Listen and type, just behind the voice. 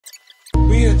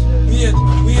wait.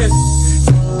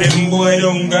 Them boy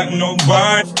don't got no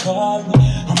bad.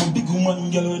 I'm a big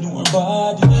woman, girl, we do a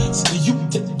bad. So you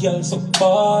get girl so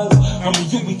bad. I'm a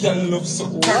you girl love so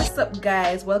bad. What's up,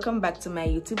 guys? Welcome back to my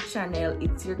YouTube channel.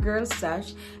 It's your girl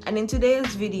Sash, and in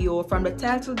today's video, from the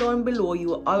title down below,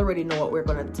 you already know what we're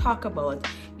gonna talk about.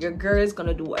 Your girl is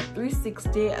gonna do a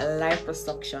 360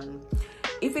 liposuction.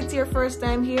 If it's your first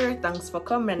time here, thanks for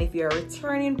coming, and if you're a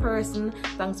returning person,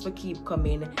 thanks for keep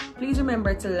coming. Please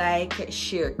remember to like,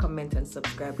 share, comment, and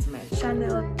subscribe to my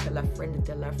channel. Tell a friend.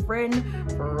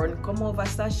 Come over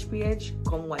Sash page,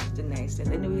 come watch the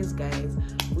nicest. Anyways, guys,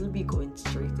 we'll be going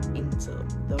straight into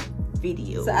the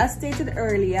video. So as stated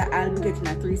earlier, I'll be getting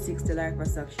a 360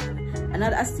 liposuction, and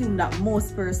I'd assume that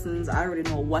most persons already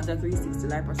know what a 360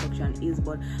 liposuction is,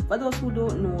 but for those who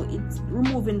don't know, it's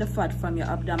removing the fat from your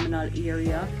abdominal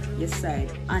area, your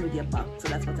side, and your back. So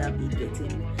that's what I'll be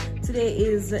getting. Today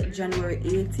is January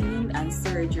 18th and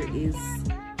surgery is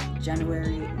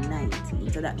January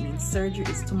 19th. So that means surgery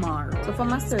is tomorrow. So for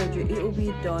my surgery, it will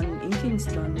be done in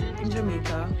Kingston, in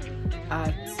Jamaica,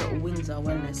 at Windsor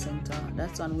Wellness Center.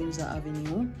 That's on Windsor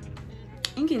Avenue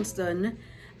in Kingston,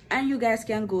 and you guys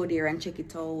can go there and check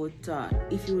it out.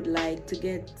 If you would like to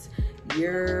get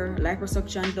your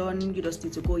liposuction done, you just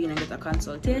need to go in and get a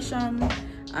consultation,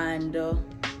 and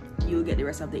you'll get the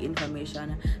rest of the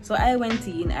information. So I went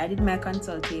in, I did my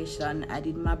consultation, I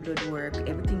did my blood work,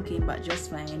 everything came back just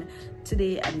fine.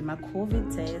 Today I did my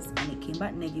COVID test and it came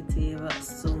back negative,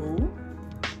 so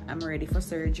I'm ready for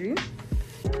surgery.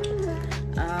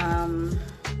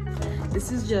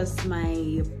 This is just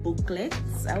my booklet,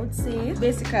 I would say.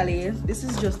 Basically, this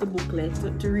is just a booklet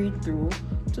to read through,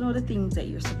 to know the things that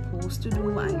you're supposed to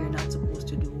do and you're not supposed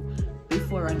to do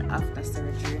before and after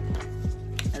surgery.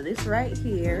 Now, this right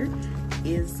here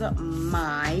is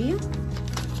my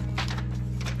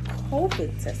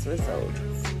COVID test results.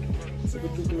 So the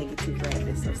big negative right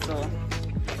there. So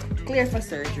clear for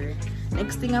surgery.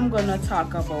 Next thing I'm gonna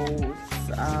talk about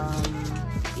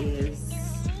is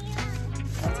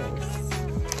what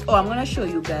else? Oh, I'm gonna show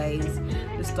you guys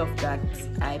the stuff that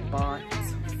I bought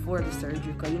for the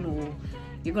surgery, because you know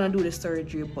you're gonna do the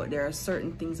surgery, but there are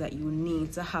certain things that you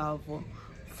need to have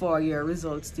for your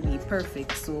results to be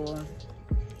perfect. So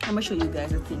I'm gonna show you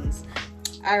guys the things.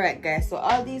 All right, guys, so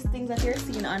all these things that you're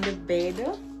seeing on the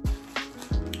bed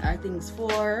are things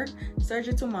for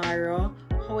surgery tomorrow.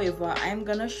 However, I'm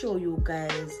gonna show you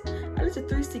guys a little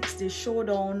 360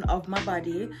 showdown of my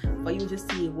body for you to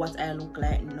see what I look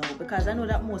like now, because I know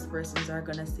that most persons are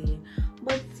gonna say,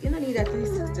 but you don't need a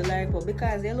 360 lipo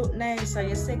because you look nice or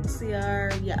you're sexy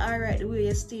or you're alright the way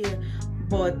you stay,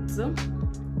 but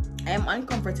I'm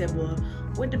uncomfortable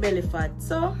with the belly fat,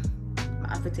 so I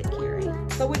have to take care of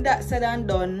it. So with that said and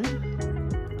done,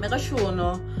 I'm gonna show you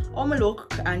now how I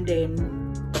look, and then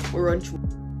we'll run through.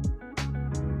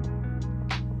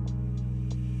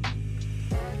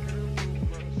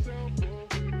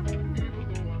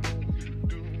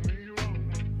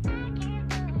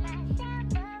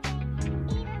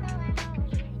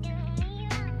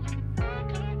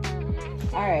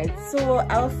 Alright, so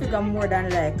I'll figure more than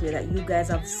likely that you guys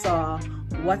have saw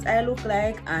what I look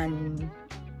like, and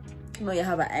you know you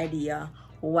have an idea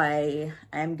why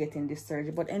I'm getting this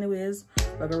surgery. But anyways,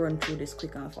 we're gonna run through this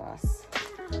quick and fast.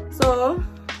 So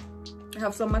I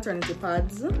have some maternity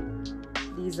pads.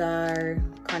 These are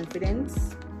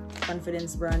Confidence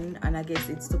brand, and I guess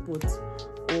it's to put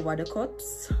over the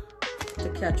cuts to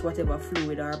catch whatever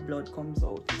fluid or blood comes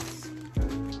out.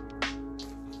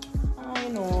 I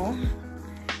know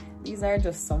these are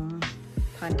just some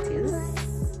panties.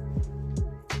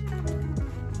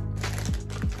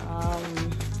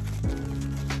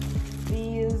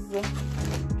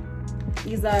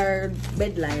 These are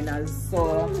bed liners,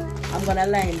 so I'm gonna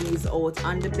line these out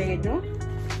on the bed.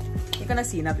 You're gonna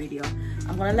see in a video.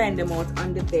 I'm gonna line them out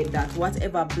on the bed, that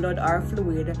whatever blood or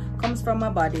fluid comes from my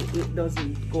body, it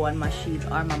doesn't go on my sheet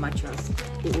or my mattress.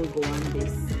 It will go on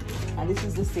this, and this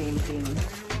is the same thing.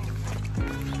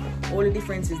 All the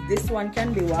difference is this one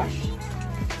can be washed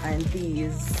and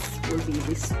these will be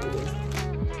disposed.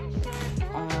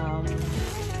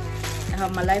 I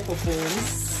have my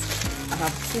lipofoams. I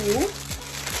have 2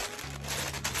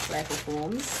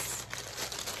 lipofoams.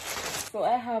 So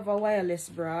I have a wireless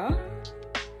bra.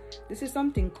 This is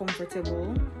something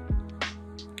comfortable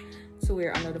to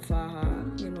wear under the faja,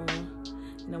 you know.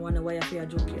 You don't want to wear for your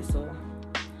joke here, so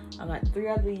I got 3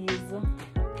 of these.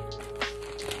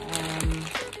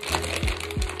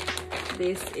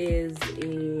 This is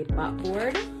a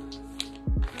backboard.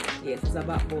 Yes, it's a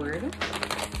backboard.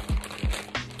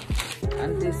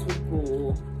 And this would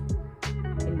go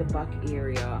in the back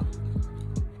area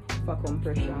for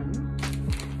compression.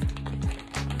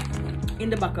 In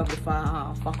the back of the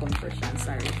for compression,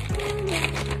 sorry.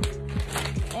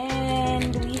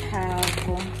 And we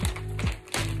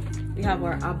have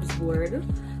our abs board.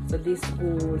 So this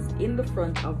goes in the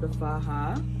front of the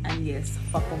faja, and yes,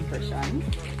 for compression.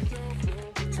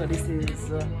 So this is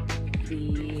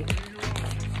the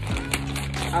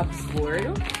abs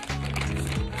board.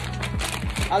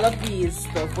 All of these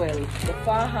stuff, well, the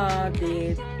faja,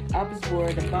 the abs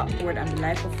board, the back board, and the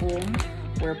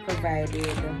lipofoam were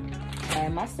provided by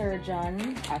my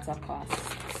surgeon at a cost.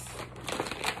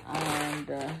 And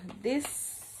this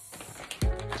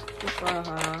the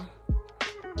faja.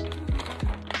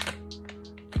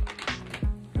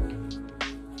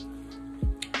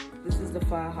 This is the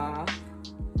faja.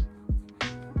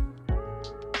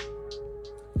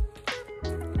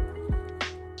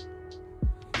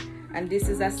 And this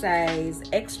is a size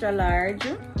extra large,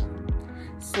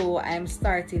 so I'm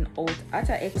starting out at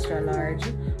an extra large,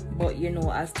 but you know,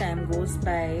 as time goes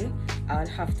by, I'll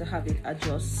have to have it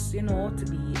adjust, you know, to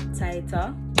be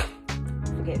tighter.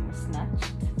 Forget me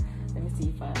snatched. Let me see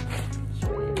if I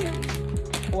show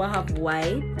you. Oh, I have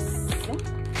wipes.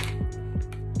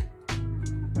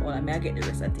 Well, I may get the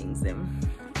rest of things then.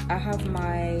 I have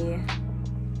my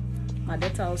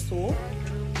Dettol soap.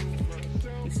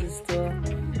 This is to,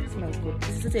 smells good.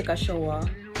 This is to take a shower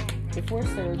before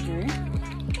surgery.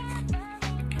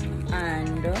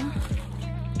 And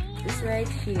this right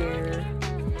here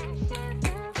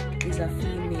is a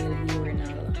female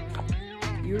urinal.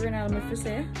 Urinal, if you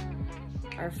say,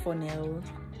 or funnel.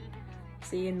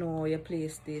 So you know you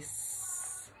place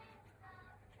this.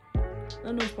 I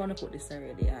don't know if I want to put this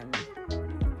already and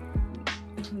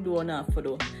do enough for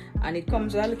though. And it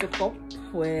comes with a little cup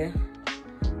where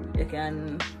you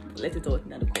can let it out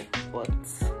in the cup. But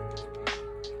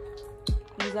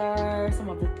these are some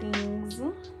of the things.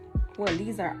 Well,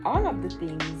 these are all of the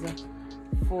things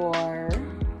for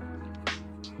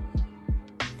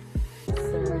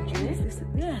surgery.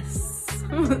 Yes.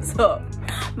 So,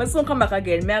 I'm soon come back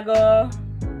again. I'm gonna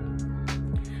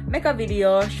make a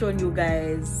video showing you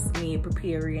guys me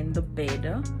preparing the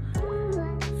bed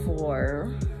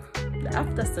for the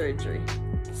after surgery.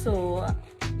 So,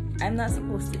 I'm not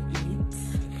supposed to eat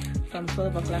from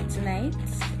 12 o'clock tonight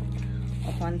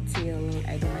up until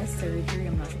I do my surgery.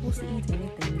 I'm not supposed to eat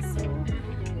anything, so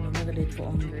I'm never dead for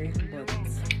hungry, but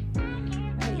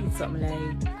I eat something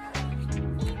like,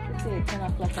 let's say 10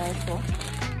 o'clock or so.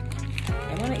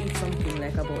 I'm gonna eat something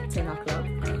like about 10 o'clock,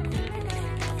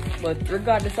 but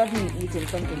regardless of me eating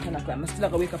something 10 o'clock, I'm still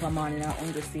gonna wake up in the morning and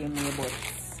hungry the same way. But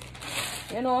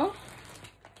you know,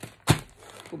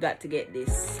 we got to get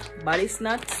this body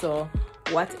snatch, so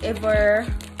whatever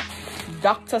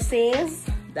doctor says,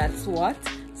 that's what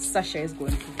Sasha is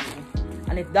going to do.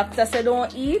 And if doctor said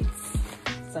don't eat,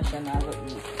 Sasha not going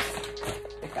to eat,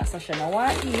 because Sasha don't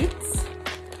want to eat.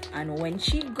 And when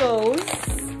she goes,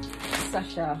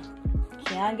 Sasha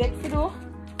can't get to do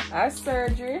her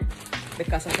surgery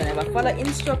because Sasha never follow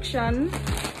instruction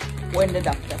when the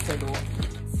doctor said don't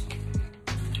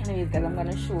eat. Anyways guys, I'm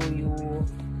gonna show you,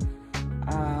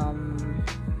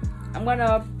 I'm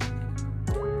gonna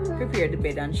prepare the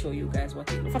bed and show you guys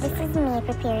what it looks like. So this is me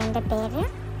preparing the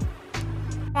bed.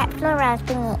 That floral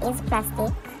thingy is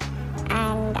plastic,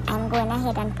 and I'm going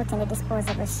ahead and putting the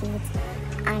disposable sheet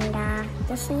under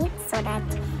the sheet so that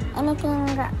anything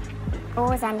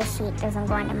goes on the sheet doesn't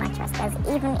go on the mattress, because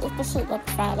even if the sheet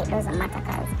gets styled, it doesn't matter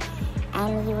because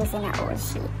I'm using an old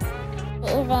sheet.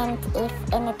 The event,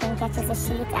 if anything catches the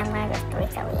sheet, I'm going to just throw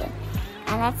it away.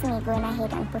 And that's me going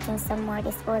ahead and putting some more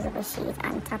disposable sheet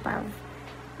on top of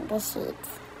the sheet.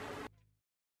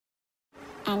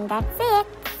 And that's it.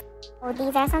 So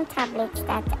these are some tablets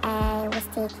that I was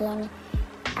taking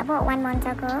about 1 month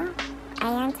ago.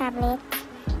 Iron tablets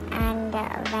and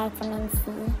vitamin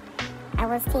C. I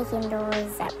was taking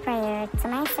those prior to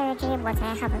my surgery, but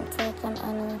I haven't taken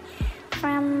any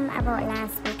from about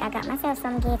last week. I got myself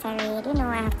some Gatorade. You know,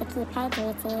 I have to keep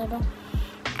hydrated.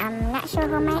 I'm not sure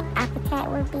how my appetite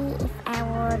would be if I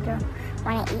would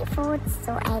want to eat food,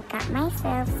 so I got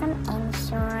myself some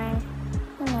Ensure.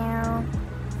 You know,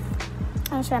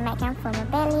 Ensure might come from my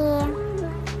belly.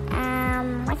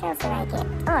 What else did I get?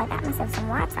 Oh, I got myself some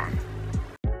water.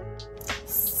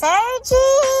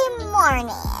 Surgery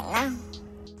morning.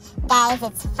 Guys,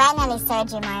 it's finally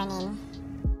surgery morning.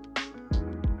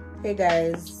 Hey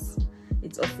guys,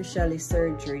 it's officially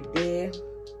surgery day.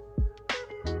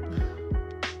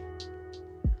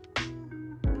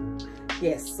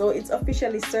 Yes, so it's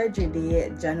officially surgery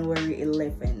day, January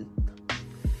 11th.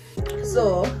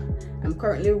 So I'm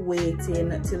currently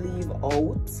waiting to leave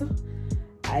out.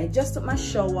 I just took my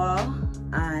shower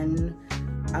and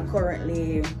I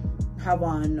currently have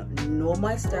on no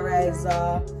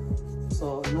moisturizer,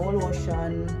 so no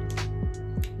lotion,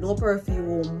 no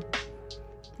perfume,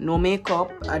 no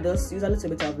makeup. I just use a little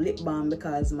bit of lip balm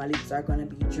because my lips are gonna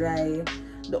be dry.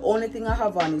 The only thing I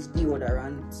have on is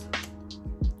deodorant,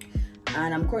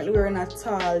 and I'm currently wearing a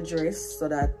tall dress so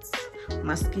that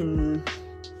my skin,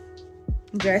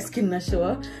 dry skin, not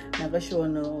show. Never show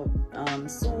no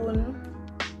soon.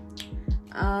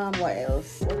 What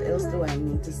else do I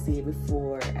need to say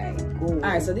before I go? All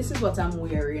right, so this is what I'm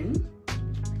wearing.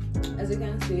 As you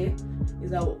can see,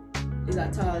 is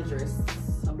a tall dress,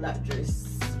 a black dress.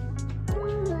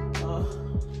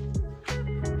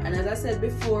 And as I said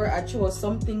before, I chose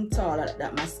something tall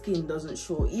that my skin doesn't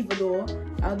show, even though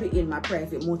I'll be in my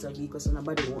private motor vehicle so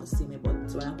nobody won't see me, but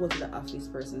when I go to the office,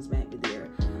 persons might be there.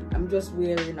 I'm just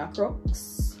wearing a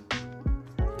Crocs,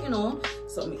 you know,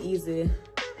 something easy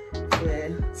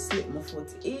to slip my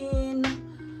foot in.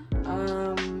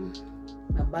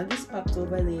 My bag is packed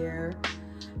over there.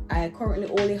 I currently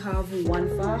only have one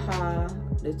faja,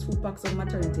 the 2 packs of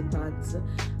maternity pads,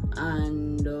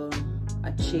 and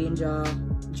a change of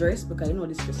dress because you know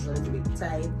this dress is a little bit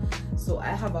tight. So I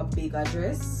have a bigger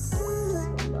dress,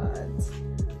 but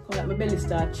like my belly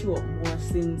start chew up more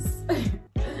since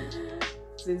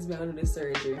since me under the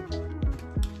surgery.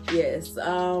 Yes.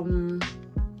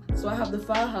 So I have the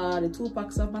faja, the 2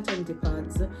 packs of maternity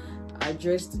pads, a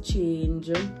dress to change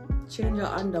your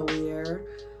underwear,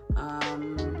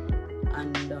 and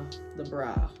the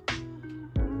bra.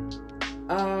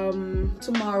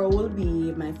 Tomorrow will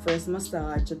be my first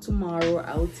massage. Tomorrow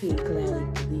I'll take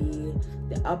like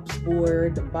the abs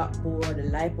board, the back board, the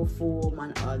lipo foam,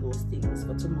 and all those things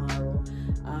for tomorrow.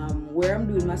 Where I'm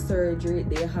doing my surgery,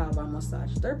 they have a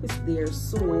massage therapist there,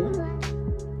 so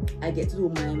I get to do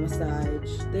my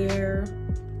massage there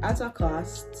at a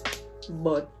cost,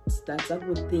 but that's a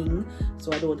good thing,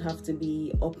 so I don't have to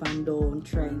be up and down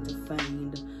trying to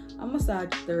find a massage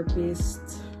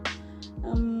therapist.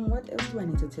 What else do I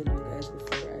need to tell you guys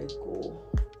before I go?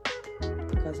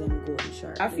 Because I'm going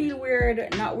short. I feel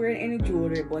weird not wearing any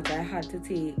jewelry, but I had to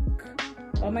take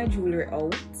all my jewelry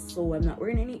out, so I'm not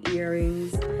wearing any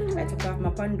earrings. I took off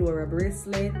my Pandora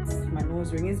bracelet. My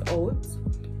nose ring is out.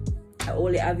 I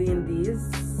only have in these,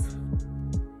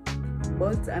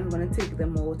 but I'm gonna take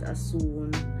them out as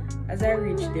soon as I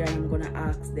reach there. I'm gonna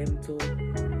ask them to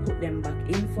put them back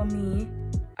in for me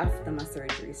after my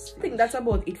surgeries. I think that's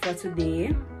about it for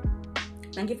today.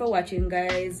 Thank you for watching,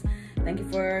 guys. Thank you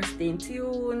for staying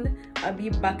tuned. I'll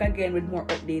be back again with more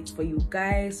updates for you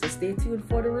guys, so stay tuned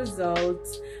for the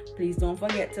results. Please don't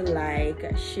forget to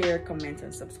like, share, comment,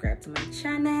 and subscribe to my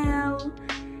channel.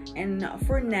 And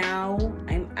for now,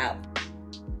 I'm out.